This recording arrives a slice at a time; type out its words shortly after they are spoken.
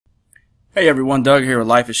Hey everyone, Doug here with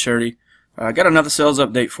Life is Shirty. I got another sales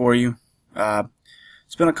update for you.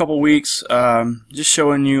 It's been a couple weeks. Just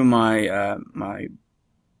showing you my my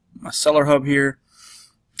seller hub here.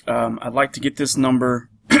 I'd like to get this number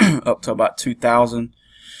up to about 2,000.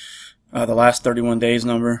 The last 31 days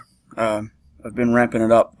number. I've been ramping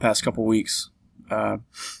it up the past couple weeks. Feeling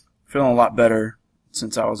a lot better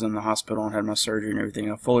since I was in the hospital and had my surgery and everything.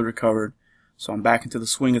 I'm fully recovered, so I'm back into the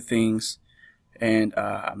swing of things. And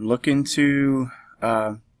I'm looking to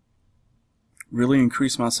really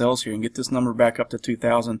increase my sales here and get this number back up to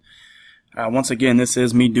 2,000. Once again, this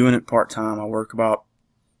is me doing it part-time. I work about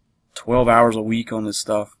 12 hours a week on this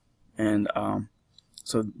stuff. And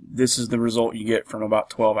so this is the result you get from about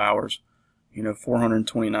 12 hours. You know,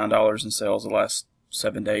 $429 in sales the last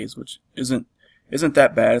 7 days, which isn't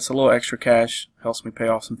that bad. It's a little extra cash. Helps me pay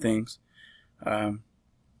off some things.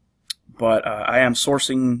 But I am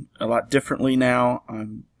sourcing a lot differently now.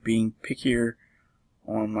 I'm being pickier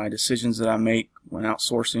on my decisions that I make when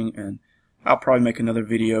outsourcing, and I'll probably make another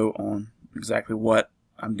video on exactly what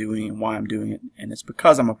I'm doing and why I'm doing it. And it's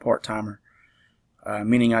because I'm a part-timer,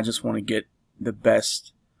 meaning I just want to get the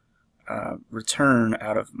best return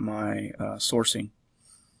out of my sourcing.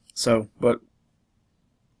 So, but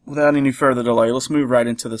without any further delay, let's move right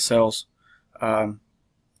into the sales.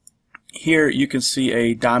 Here you can see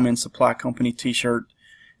a Diamond Supply Company t-shirt.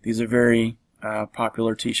 These are very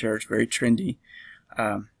popular t-shirts, very trendy.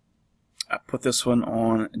 I put this one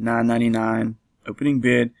on $9.99 opening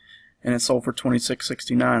bid, and it sold for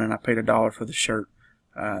 $26.69, and I paid $1 for the shirt.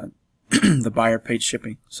 The buyer paid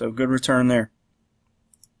shipping, so good return there.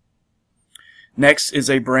 Next is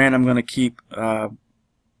a brand I'm going to keep,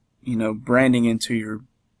 branding into your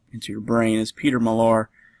brain. Is Peter Millar.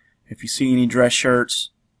 If you see any dress shirts,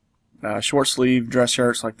 short sleeve dress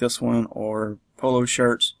shirts like this one, or polo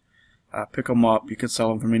shirts, pick them up. You can sell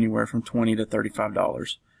them from anywhere from $20 to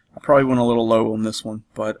 $35. I probably went a little low on this one,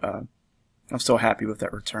 but I'm still happy with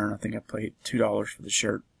that return. I think I paid $2 for the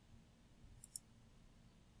shirt.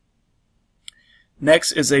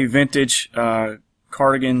 Next is a vintage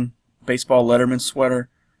cardigan baseball letterman sweater.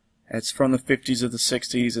 It's from the 50s or the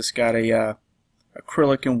 60s. It's got a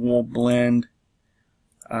acrylic and wool blend.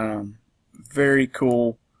 Very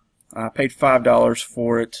cool. I paid $5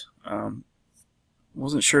 for it.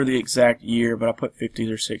 Wasn't sure the exact year, but I put 50s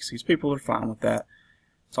or 60s. People are fine with that.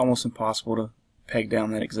 It's almost impossible to peg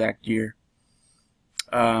down that exact year.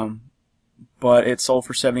 But it sold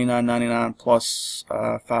for $79.99 plus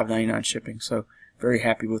 $5.99 shipping. So very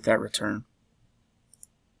happy with that return.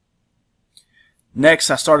 Next,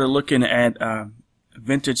 I started looking at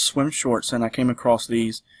vintage swim shorts, and I came across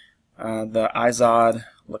these. The Izod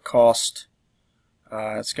Lacoste.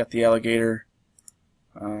 It's got the alligator.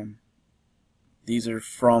 These are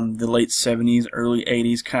from the late 70s, early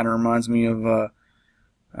 80s. Kind of reminds me of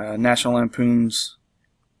National Lampoon's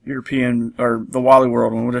European, or the Wally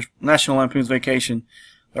World one. National Lampoon's Vacation.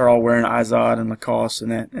 They're all wearing Izod and Lacoste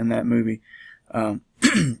in that movie.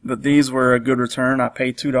 But these were a good return. I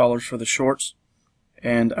paid $2 for the shorts,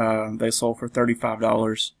 and they sold for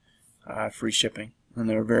 $35 free shipping. And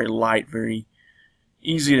they were very light, very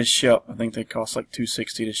easy to ship. I think they cost like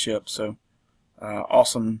 $2.60 to ship. So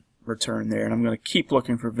awesome return there. And I'm going to keep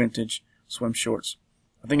looking for vintage swim shorts.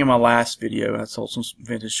 I think in my last video I sold some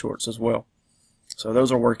vintage shorts as well. So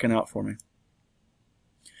those are working out for me.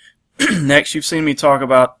 Next, you've seen me talk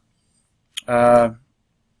about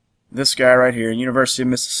this guy right here. University of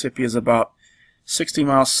Mississippi is about 60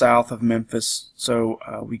 miles south of Memphis. So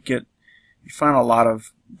you find a lot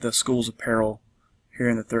of the school's apparel here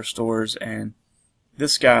in the thrift stores, and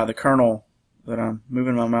this guy, the Colonel that I'm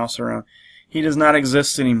moving my mouse around, he does not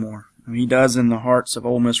exist anymore. I mean, he does in the hearts of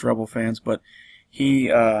Ole Miss Rebel fans, but he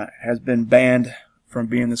has been banned from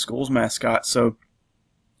being the school's mascot. So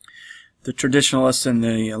the traditionalists and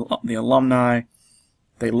the alumni,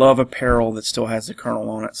 they love apparel that still has the Colonel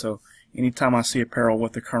on it. So anytime I see apparel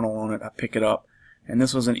with the Colonel on it, I pick it up. And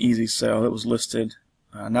this was an easy sale. It was listed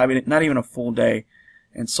not even a full day,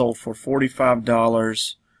 and sold for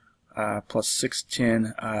 $45 plus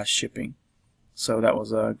 $6.10 shipping. So that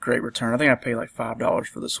was a great return. I think I paid like $5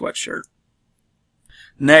 for the sweatshirt.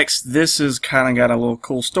 Next, this has kind of got a little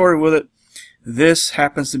cool story with it. This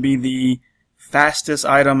happens to be the fastest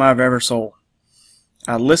item I've ever sold.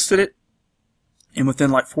 I listed it, and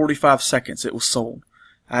within like 45 seconds it was sold.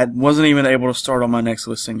 I wasn't even able to start on my next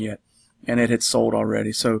listing yet, and it had sold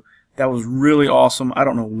already. So that was really awesome. I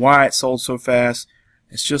don't know why it sold so fast.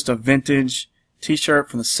 It's just a vintage t-shirt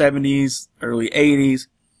from the 70s, early 80s,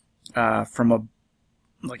 from a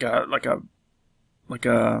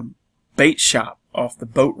bait shop off the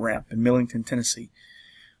boat ramp in Millington, Tennessee.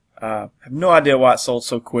 Have no idea why it sold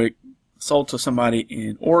so quick. Sold to somebody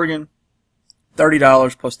in Oregon,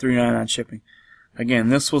 $30 plus $3.99 shipping. Again,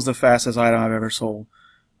 this was the fastest item I've ever sold.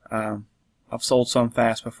 I've sold some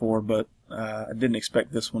fast before, but I didn't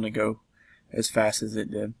expect this one to go as fast as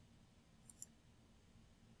it did.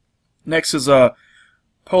 Next is a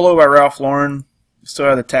Polo by Ralph Lauren. Still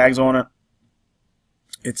have the tags on it.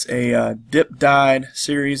 It's a dip dyed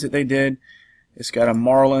series that they did. It's got a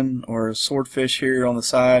marlin or a swordfish here on the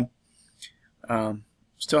side.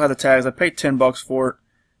 Still have the tags. I paid $10 for it,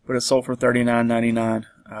 but it sold for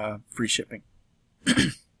 $39.99, free shipping.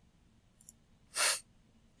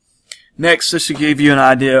 Next, just to give you an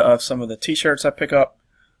idea of some of the t-shirts I pick up.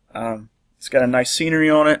 It's got a nice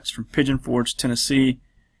scenery on it. It's from Pigeon Forge, Tennessee,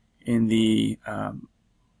 in the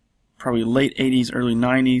probably late 80s, early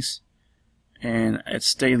 90s. And it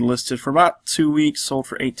stayed listed for about 2 weeks, sold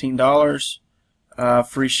for $18,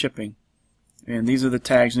 free shipping. And these are the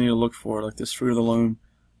tags you need to look for, like this Fruit of the Loom,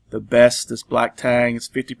 the best, this black tag. It's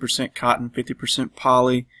 50% cotton, 50%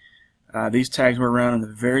 poly. These tags were around in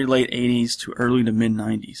the very late 80s to early to mid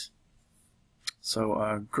 90s.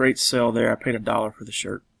 So great sale there. I paid $1 for the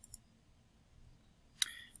shirt.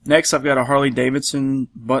 Next, I've got a Harley Davidson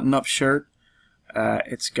button-up shirt.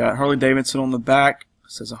 It's got Harley Davidson on the back.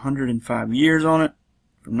 It says 105 years on it,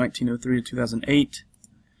 from 1903 to 2008.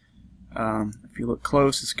 If you look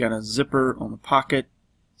close, it's got a zipper on the pocket.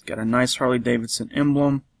 It's got a nice Harley Davidson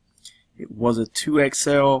emblem. It was a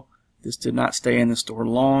 2XL. This did not stay in the store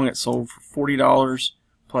long. It sold for $40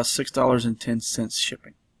 plus $6.10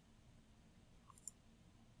 shipping.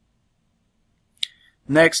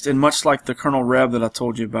 Next, and much like the Colonel Reb that I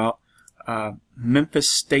told you about, Memphis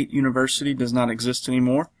State University does not exist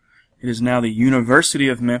anymore. It is now the University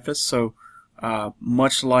of Memphis. So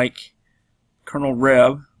much like Colonel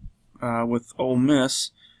Reb with Ole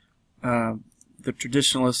Miss, the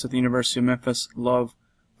traditionalists at the University of Memphis love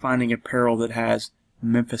finding apparel that has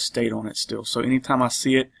Memphis State on it still. So anytime I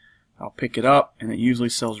see it, I'll pick it up, and it usually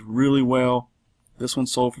sells really well. This one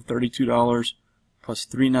sold for $32 plus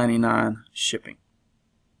 $3.99 shipping.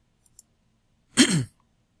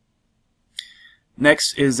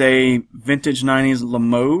 Next is a vintage 90s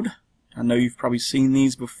LaMode. I know you've probably seen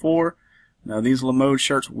these before. Now these LaMode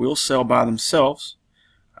shirts will sell by themselves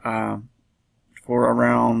for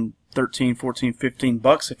around $13, $14,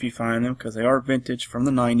 $15 if you find them, because they are vintage from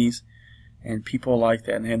the 90s, and people like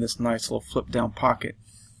that, and they have this nice little flip down pocket.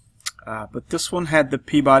 But this one had the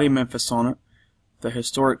Peabody Memphis on it. The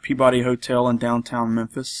historic Peabody Hotel in downtown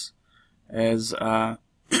Memphis has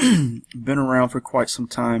been around for quite some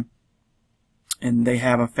time, and they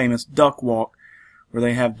have a famous duck walk where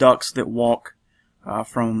they have ducks that walk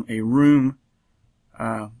from a room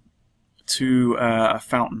to a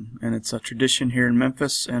fountain, and it's a tradition here in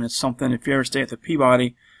Memphis, and it's something, if you ever stay at the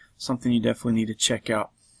Peabody, something you definitely need to check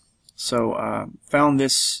out. So found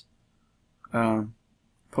this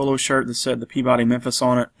polo shirt that said the Peabody Memphis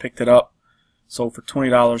on it, picked it up, sold for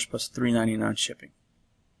 $20 plus $3.99 shipping.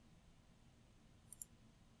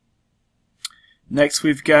 Next,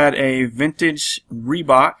 we've got a vintage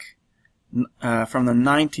Reebok from the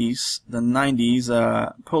 90s. The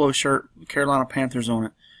 90s polo shirt, Carolina Panthers on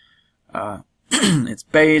it. It's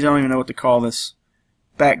beige. I don't even know what to call this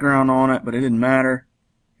background on it, but it didn't matter.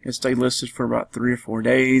 It stayed listed for about 3 or 4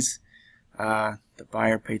 days. The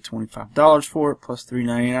buyer paid $25 for it plus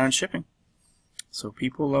 $3.99 shipping. So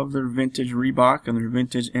people love their vintage Reebok and their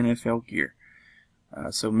vintage NFL gear.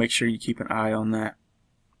 So make sure you keep an eye on that.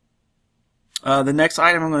 The next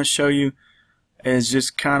item I'm going to show you is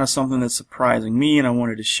just kind of something that's surprising me, and I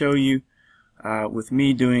wanted to show you. With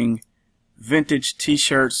me doing vintage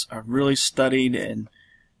t-shirts, I've really studied and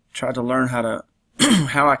tried to learn how to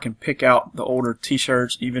how I can pick out the older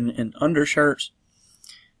t-shirts, even in undershirts.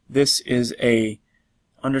 This is a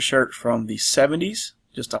undershirt from the 70s,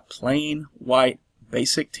 just a plain white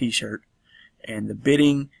basic t-shirt, and the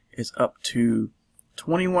bidding is up to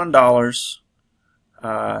 $21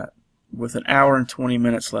 with an hour and 20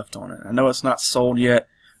 minutes left on it. I know it's not sold yet,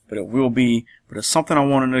 but it will be. But it's something I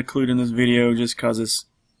wanted to include in this video just because it's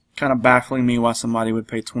kind of baffling me why somebody would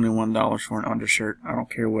pay $21 for an undershirt. I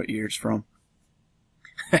don't care what year it's from.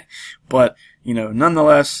 But, you know,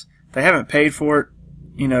 nonetheless, they haven't paid for it.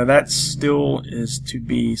 You know, that still is to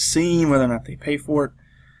be seen whether or not they pay for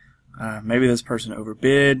it. Maybe this person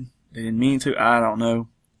overbid. They didn't mean to. I don't know.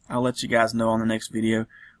 I'll let you guys know on the next video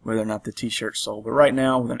whether or not the t-shirt sold. But right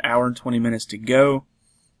now, with an hour and 20 minutes to go,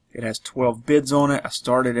 it has 12 bids on it. I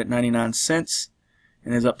started at 99 cents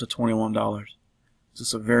and is up to $21. It's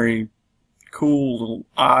just a very cool, little,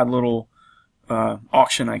 odd little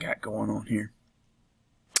auction I got going on here.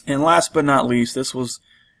 And last but not least, this was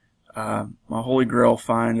my holy grail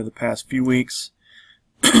find of the past few weeks.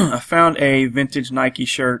 I found a vintage Nike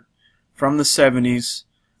shirt from the 70s.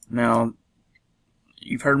 Now,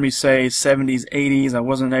 you've heard me say 70s, 80s. I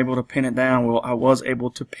wasn't able to pin it down. Well, I was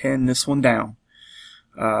able to pin this one down.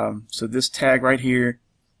 So this tag right here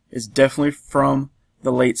is definitely from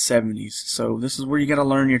the late 70s. So this is where you got to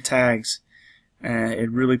learn your tags. And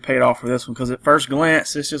it really paid off for this one, because at first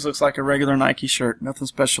glance, this just looks like a regular Nike shirt. Nothing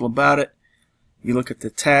special about it. You look at the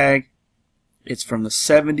tag. It's from the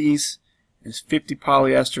 70s. It's 50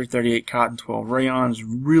 polyester, 38 cotton, 12 rayon. It's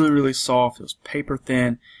really, really soft. It was paper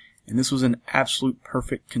thin. And this was in absolute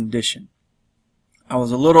perfect condition. I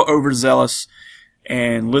was a little overzealous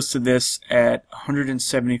and listed this at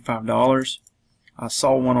 $175. I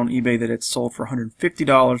saw one on eBay that had sold for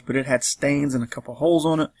 $150, but it had stains and a couple holes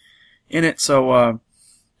on it. So I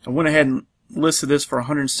went ahead and listed this for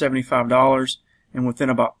 $175, and within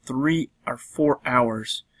about 3 or 4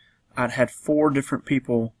 hours, I'd had 4 different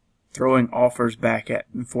people throwing offers back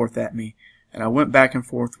and forth at me. And I went back and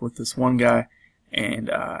forth with this one guy,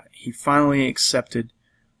 and he finally accepted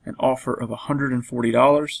an offer of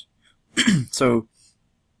 $140. So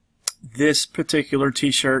this particular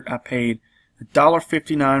t-shirt, I paid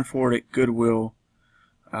 $1.59 for it at Goodwill.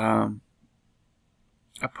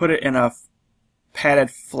 I put it in a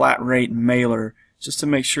padded flat rate mailer just to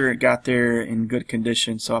make sure it got there in good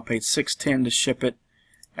condition. So I paid $6.10 to ship it.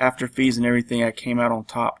 After fees and everything, I came out on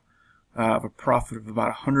top of a profit of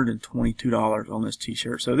about $122 on this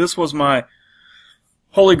t-shirt. So this was my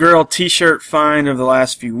Holy Grail t-shirt find of the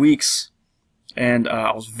last few weeks, and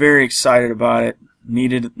I was very excited about it.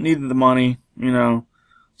 Needed the money, you know.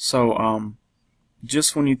 So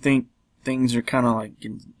just when you think things are kind of like,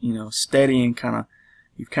 you know, steady and kind of,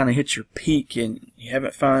 you've kind of hit your peak and you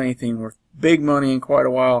haven't found anything worth big money in quite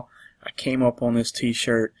a while, I came up on this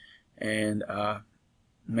t-shirt, and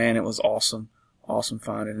man, it was awesome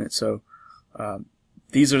finding it. So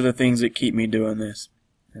these are the things that keep me doing this.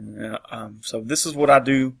 And so this is what I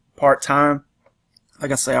do part-time.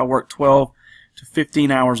 Like I say, I work 12 to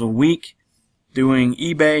 15 hours a week doing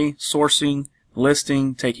eBay, sourcing,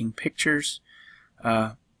 listing, taking pictures.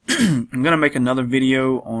 I'm going to make another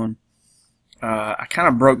video on, I kind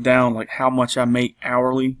of broke down like how much I make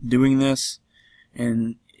hourly doing this,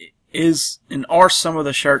 and are some of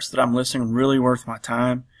the shirts that I'm listing really worth my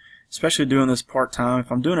time, especially doing this part-time. If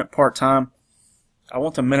I'm doing it part-time, I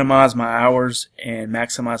want to minimize my hours and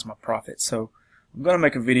maximize my profit. So I'm going to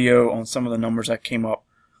make a video on some of the numbers I came up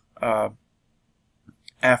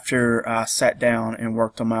after I sat down and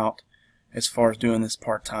worked them out as far as doing this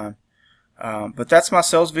part-time. But that's my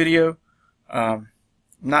sales video. I'm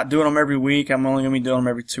not doing them every week. I'm only going to be doing them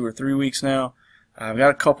every 2 or 3 weeks now. I've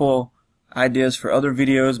got a couple ideas for other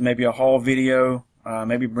videos, maybe a haul video,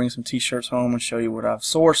 maybe bring some t-shirts home and show you what I've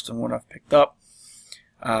sourced and what I've picked up.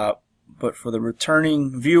 But for the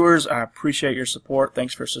returning viewers, I appreciate your support.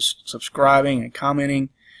 Thanks for subscribing and commenting.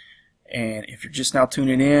 And if you're just now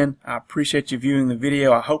tuning in, I appreciate you viewing the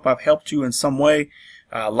video. I hope I've helped you in some way.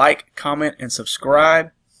 Like, comment, and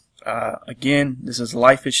subscribe. Again, this is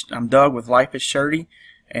I'm Doug with Life is Shirty,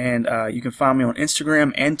 and you can find me on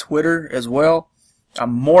Instagram and Twitter as well.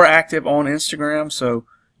 I'm more active on Instagram, so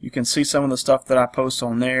you can see some of the stuff that I post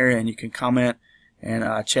on there, and you can comment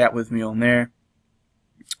and chat with me on there.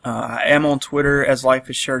 I am on Twitter as Life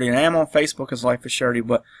is Shirty, and I am on Facebook as Life is Shirty,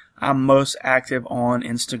 but I'm most active on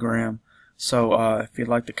Instagram. So if you'd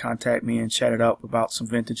like to contact me and chat it up about some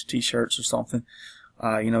vintage t-shirts or something,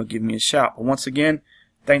 give me a shout. But once again,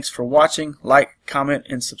 thanks for watching. Like, comment,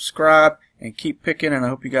 and subscribe, and keep picking, and I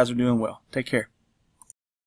hope you guys are doing well. Take care.